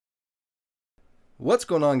What's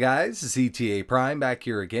going on, guys? ZTA Prime back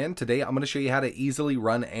here again. Today I'm going to show you how to easily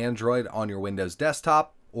run Android on your Windows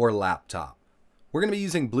desktop or laptop. We're going to be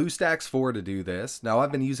using BlueStacks 4 to do this. Now,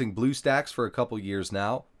 I've been using BlueStacks for a couple years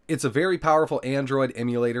now. It's a very powerful Android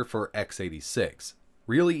emulator for x86.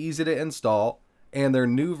 Really easy to install, and their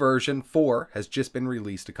new version 4 has just been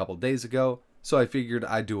released a couple days ago, so I figured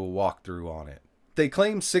I'd do a walkthrough on it. They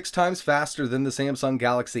claim 6 times faster than the Samsung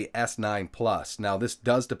Galaxy S9 Plus. Now, this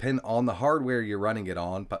does depend on the hardware you're running it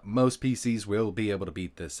on, but most PCs will be able to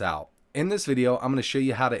beat this out. In this video, I'm going to show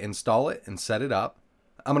you how to install it and set it up.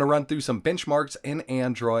 I'm going to run through some benchmarks in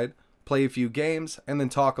Android, play a few games, and then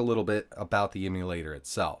talk a little bit about the emulator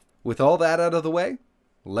itself. With all that out of the way,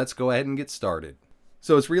 let's go ahead and get started.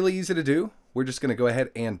 So it's really easy to do. We're just going to go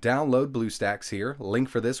ahead and download BlueStacks here. Link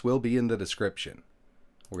for this will be in the description.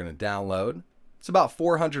 We're going to download. It's about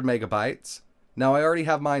 400 megabytes. Now I already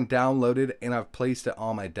have mine downloaded and I've placed it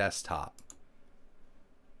on my desktop.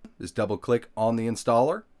 Just double click on the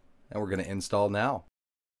installer and we're going to install now.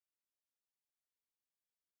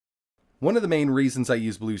 One of the main reasons I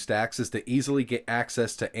use BlueStacks is to easily get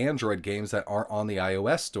access to Android games that aren't on the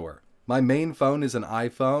iOS store. My main phone is an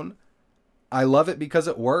iPhone. I love it because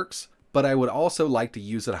it works, but I would also like to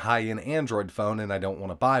use a high-end Android phone and I don't want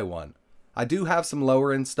to buy one. I do have some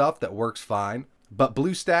lower end stuff that works fine, but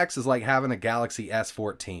BlueStacks is like having a Galaxy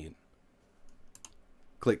S14.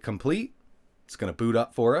 Click complete. It's going to boot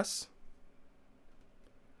up for us.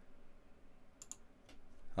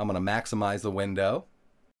 I'm going to maximize the window.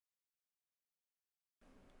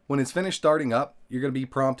 When it's finished starting up, you're going to be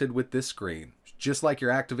prompted with this screen, just like you're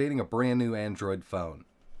activating a brand new Android phone.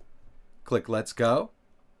 Click Let's Go.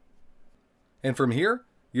 And from here,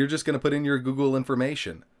 you're just going to put in your Google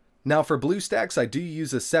information. Now for BlueStacks, I do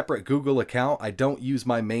use a separate Google account. I don't use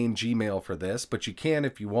my main Gmail for this, but you can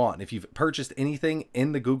if you want. If you've purchased anything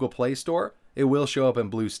in the Google Play Store, it will show up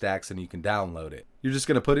in BlueStacks and you can download it. You're just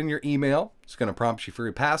going to put in your email. It's going to prompt you for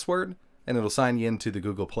your password, and it'll sign you into the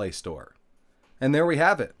Google Play Store. And there we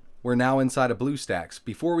have it. We're now inside of BlueStacks.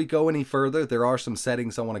 Before we go any further, there are some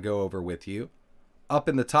settings I want to go over with you. Up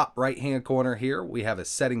in the top right-hand corner here, we have a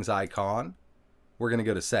settings icon. We're going to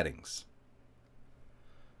go to Settings.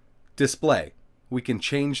 Display. We can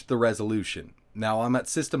change the resolution. Now I'm at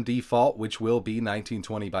system default, which will be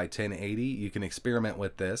 1920 by 1080. You can experiment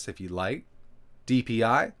with this if you'd like.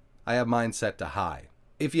 DPI, I have mine set to high.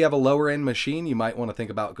 If you have a lower end machine, you might want to think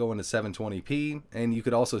about going to 720p, and you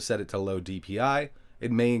could also set it to low DPI.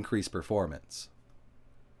 It may increase performance.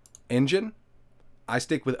 Engine, I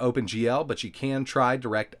stick with OpenGL, but you can try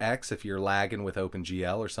DirectX if you're lagging with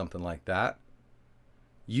OpenGL or something like that.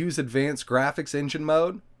 Use advanced graphics engine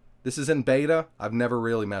mode. This is in beta. I've never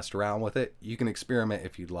really messed around with it. You can experiment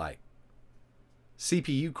if you'd like.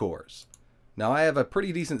 CPU cores. Now I have a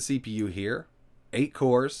pretty decent CPU here. 8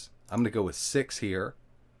 cores. I'm going to go with 6 here.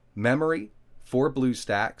 Memory, 4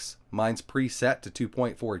 BlueStacks. Mine's preset to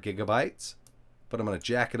 2.4 gigabytes, but I'm going to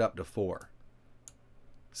jack it up to 4.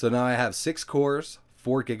 So now I have 6 cores,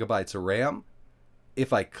 4 gigabytes of RAM.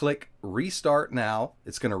 If I click Restart Now,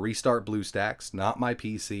 it's going to restart BlueStacks, not my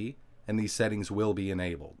PC, and these settings will be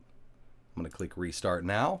enabled. I'm going to click Restart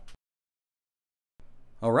Now.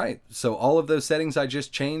 Alright, so all of those settings I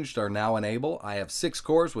just changed are now enabled. I have 6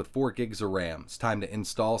 cores with 4 gigs of RAM. It's time to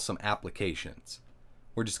install some applications.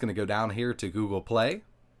 We're just going to go down here to Google Play.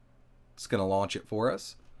 It's going to launch it for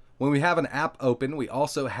us. When we have an app open, we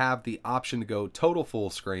also have the option to go total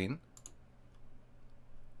full screen.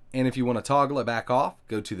 And if you want to toggle it back off,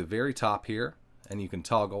 go to the very top here, and you can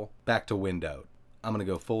toggle back to windowed. I'm going to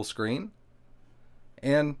go full screen.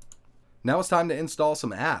 And now it's time to install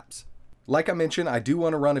some apps. Like I mentioned, I do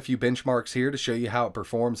want to run a few benchmarks here to show you how it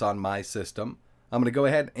performs on my system. I'm going to go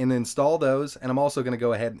ahead and install those, and I'm also going to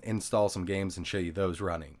go ahead and install some games and show you those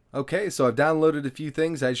running. Okay, so I've downloaded a few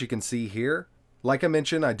things, as you can see here. Like I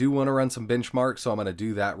mentioned, I do want to run some benchmarks, so I'm going to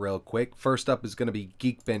do that real quick. First up is going to be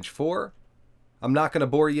Geekbench 4. I'm not going to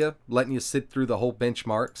bore you, letting you sit through the whole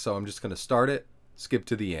benchmark, so I'm just going to start it, skip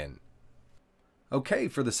to the end. Okay,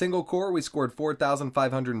 for the single core, we scored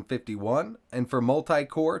 4,551, and for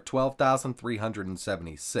multi-core,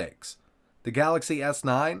 12,376. The Galaxy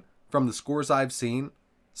S9, from the scores I've seen,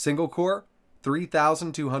 single core,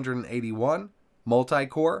 3,281,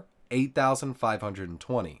 multi-core,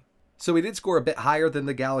 8,520. So we did score a bit higher than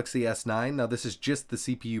the Galaxy S9. Now this is just the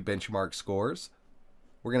CPU benchmark scores.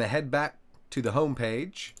 We're going to head back to the home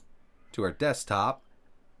page, to our desktop,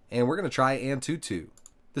 and we're going to try Antutu.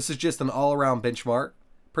 This is just an all-around benchmark.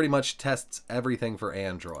 Pretty much tests everything for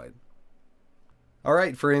Android.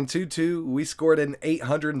 Alright, for Antutu, we scored an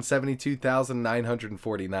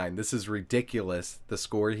 872,949. This is ridiculous, the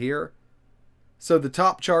score here. So the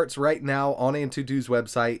top charts right now on Antutu's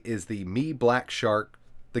website is the Mi Black Shark,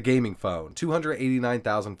 the gaming phone,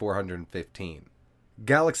 289,415.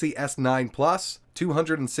 Galaxy S9 Plus,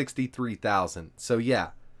 263,000. So yeah,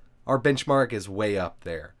 our benchmark is way up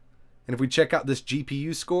there. And if we check out this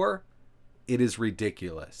GPU score, it is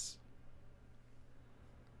ridiculous.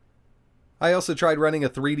 I also tried running a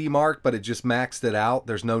 3D Mark, but it just maxed it out.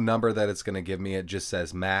 There's no number that it's going to give me. It just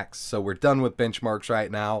says max. So we're done with benchmarks right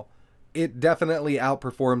now. It definitely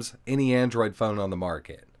outperforms any Android phone on the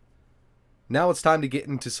market. Now it's time to get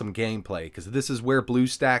into some gameplay, because this is where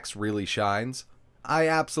BlueStacks really shines. I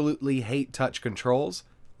absolutely hate touch controls.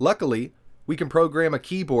 Luckily, we can program a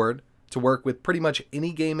keyboard to work with pretty much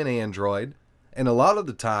any game in Android, and a lot of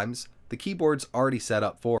the times, the keyboard's already set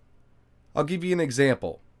up for it. I'll give you an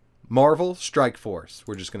example. Marvel Strike Force.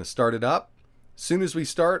 We're just going to start it up. As soon as we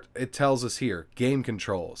start, it tells us here, game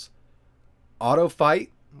controls. Auto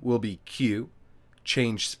fight will be Q,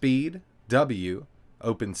 change speed, W,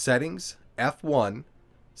 open settings, F1,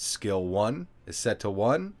 skill 1 is set to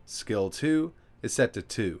 1, skill 2 is set to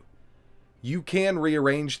 2. You can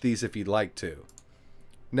rearrange these if you'd like to.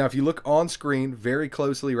 Now if you look on screen very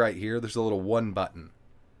closely right here, there's a little 1 button.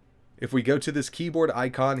 If we go to this keyboard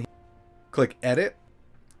icon, click Edit,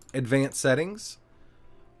 Advanced Settings,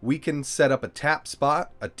 we can set up a tap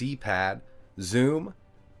spot, a D-pad, zoom,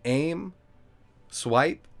 aim,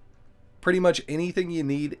 swipe. Pretty much anything you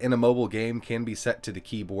need in a mobile game can be set to the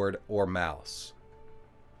keyboard or mouse.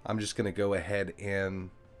 I'm just going to go ahead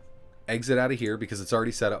and exit out of here because it's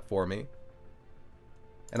already set up for me.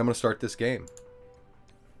 And I'm going to start this game.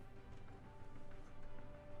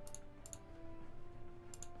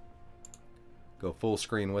 Go full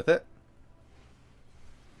screen with it.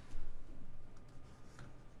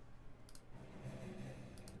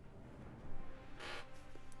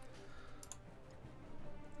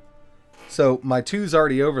 So my 2's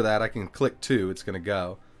already over that. I can click 2. It's going to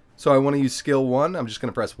go. So I want to use skill 1. I'm just going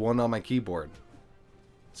to press 1 on my keyboard.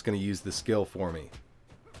 It's going to use the skill for me.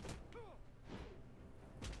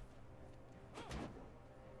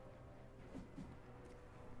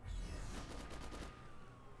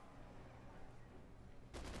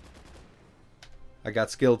 I got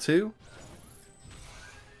skill 2.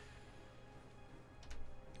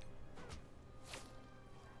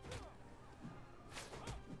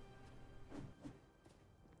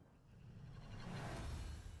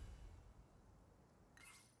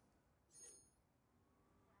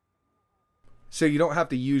 So you don't have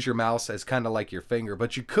to use your mouse as kind of like your finger,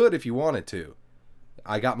 but you could if you wanted to.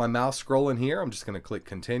 I got my mouse scrolling here. I'm just going to click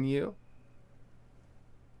continue.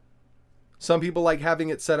 Some people like having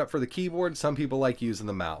it set up for the keyboard. Some people like using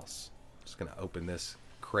the mouse. Just going to open this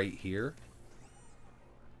crate here.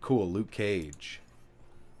 Cool, Luke Cage.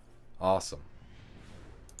 Awesome.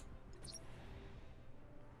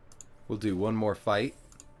 We'll do one more fight.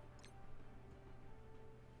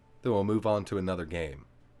 Then we'll move on to another game.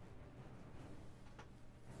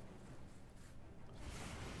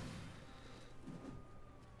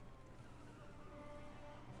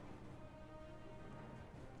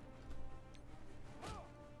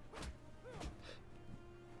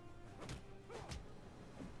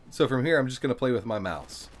 So from here, I'm just going to play with my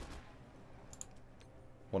mouse.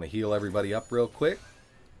 Want to heal everybody up real quick.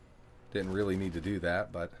 Didn't really need to do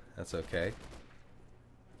that, but that's okay.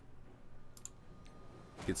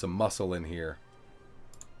 Get some muscle in here.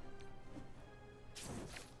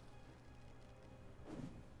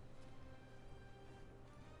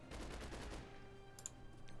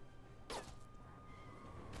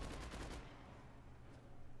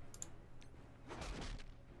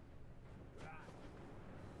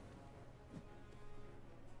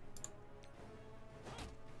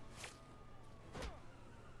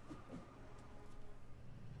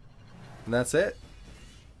 And that's it.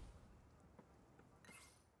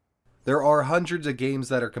 There are hundreds of games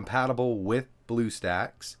that are compatible with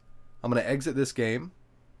BlueStacks. I'm going to exit this game.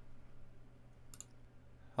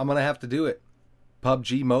 I'm going to have to do it.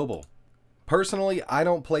 PUBG Mobile. Personally, I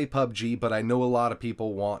don't play PUBG, but I know a lot of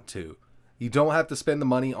people want to. You don't have to spend the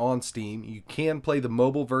money on Steam. You can play the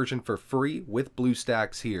mobile version for free with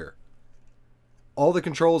BlueStacks here. All the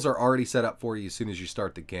controls are already set up for you as soon as you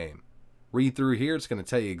start the game. Read through here, it's going to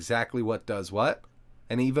tell you exactly what does what,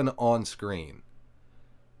 and even on screen.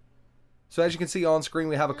 So as you can see on screen,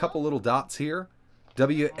 we have a couple little dots here.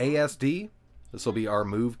 WASD, this will be our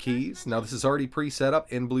move keys. Now this is already pre-set up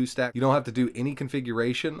in BlueStacks. You don't have to do any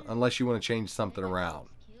configuration unless you want to change something around.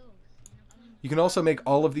 You can also make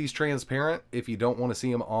all of these transparent if you don't want to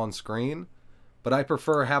see them on screen, but I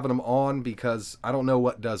prefer having them on because I don't know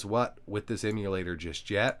what does what with this emulator just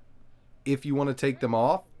yet. If you want to take them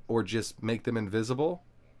off, or just make them invisible.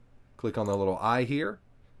 Click on the little eye here,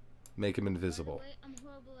 make them invisible. By the way, I'm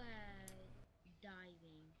horrible at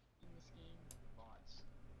diving in this game.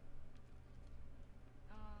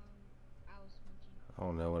 I was punching. I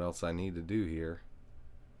don't know what else I need to do here.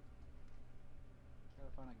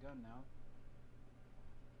 Gotta find a gun now.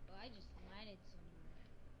 Oh, I just landed somewhere.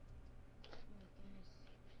 Oh my goodness.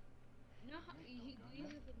 You know how do you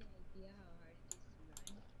have an idea how hard it is to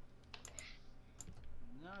run?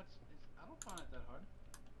 No, I don't find it that hard.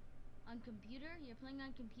 On computer? You're playing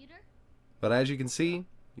on computer? But as you can see,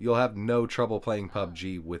 you'll have no trouble playing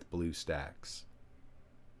PUBG with BlueStacks.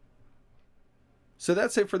 So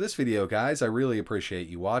that's it for this video, guys. I really appreciate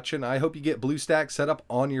you watching. I hope you get BlueStacks set up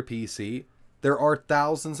on your PC. There are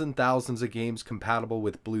thousands and thousands of games compatible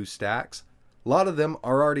with BlueStacks. A lot of them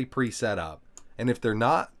are already pre-set up. And if they're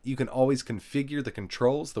not, you can always configure the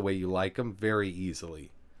controls the way you like them very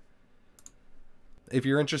easily. If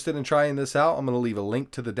you're interested in trying this out, I'm going to leave a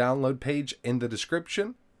link to the download page in the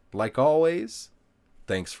description. Like always,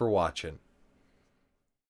 thanks for watching.